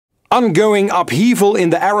Ongoing upheaval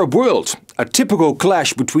in the Arab world. A typical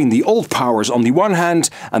clash between the old powers on the one hand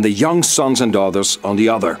and the young sons and daughters on the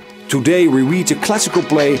other. Today we read the classical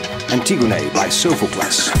play Antigone by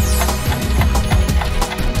Sophocles.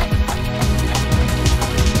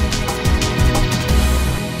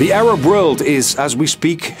 The Arab world is, as we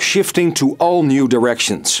speak, shifting to all new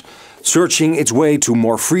directions. Searching its way to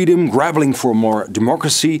more freedom, grappling for more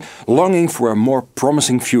democracy, longing for a more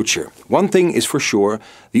promising future. One thing is for sure,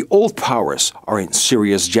 the old powers are in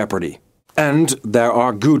serious jeopardy. And there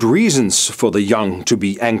are good reasons for the young to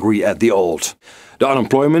be angry at the old. The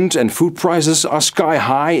unemployment and food prices are sky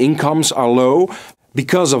high, incomes are low.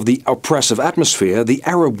 Because of the oppressive atmosphere, the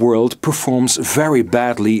Arab world performs very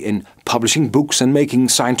badly in publishing books and making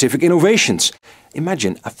scientific innovations.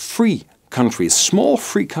 Imagine a free country, a small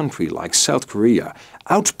free country like South Korea,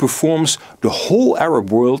 outperforms the whole Arab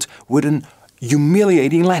world with an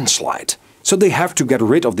humiliating landslide. So they have to get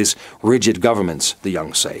rid of these rigid governments, the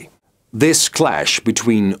young say. This clash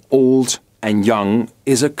between old and young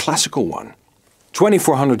is a classical one.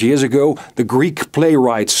 2400 years ago, the Greek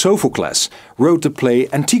playwright Sophocles wrote the play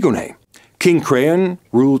Antigone. King Creon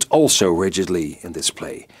ruled also rigidly in this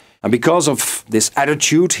play. And because of this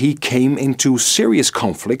attitude, he came into serious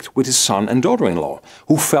conflict with his son and daughter-in-law,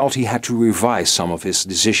 who felt he had to revise some of his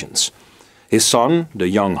decisions. His son, the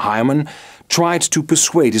young Yemen, tried to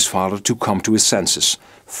persuade his father to come to his senses.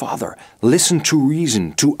 "Father, listen to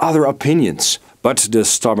reason, to other opinions." But the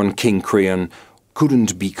stubborn King Creon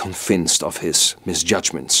couldn't be convinced of his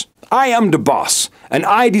misjudgments. "I am the boss, and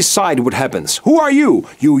I decide what happens. Who are you,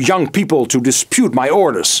 you young people, to dispute my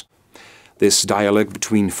orders?" This dialogue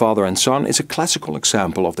between father and son is a classical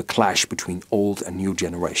example of the clash between old and new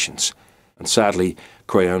generations. And sadly,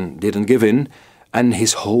 Creon didn't give in, and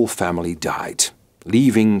his whole family died,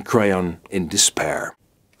 leaving Creon in despair.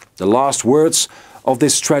 The last words of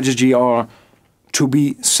this tragedy are, "To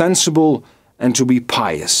be sensible and to be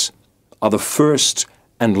pious are the first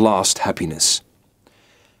and last happiness.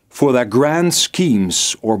 For their grand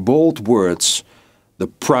schemes or bold words, the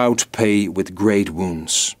proud pay with great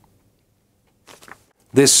wounds."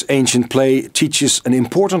 This ancient play teaches an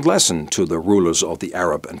important lesson to the rulers of the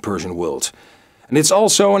Arab and Persian world. And it's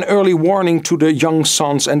also an early warning to the young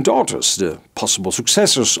sons and daughters, the possible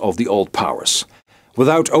successors of the old powers.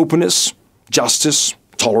 Without openness, justice,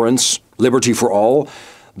 tolerance, liberty for all,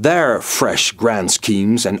 their fresh grand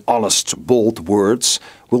schemes and honest bold words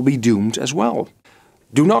will be doomed as well.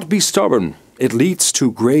 Do not be stubborn, it leads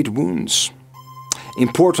to great wounds.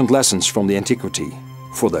 Important lessons from the antiquity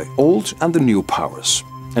for the old and the new powers.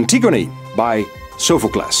 Antigone by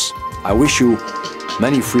Sophocles. I wish you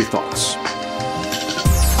many free thoughts.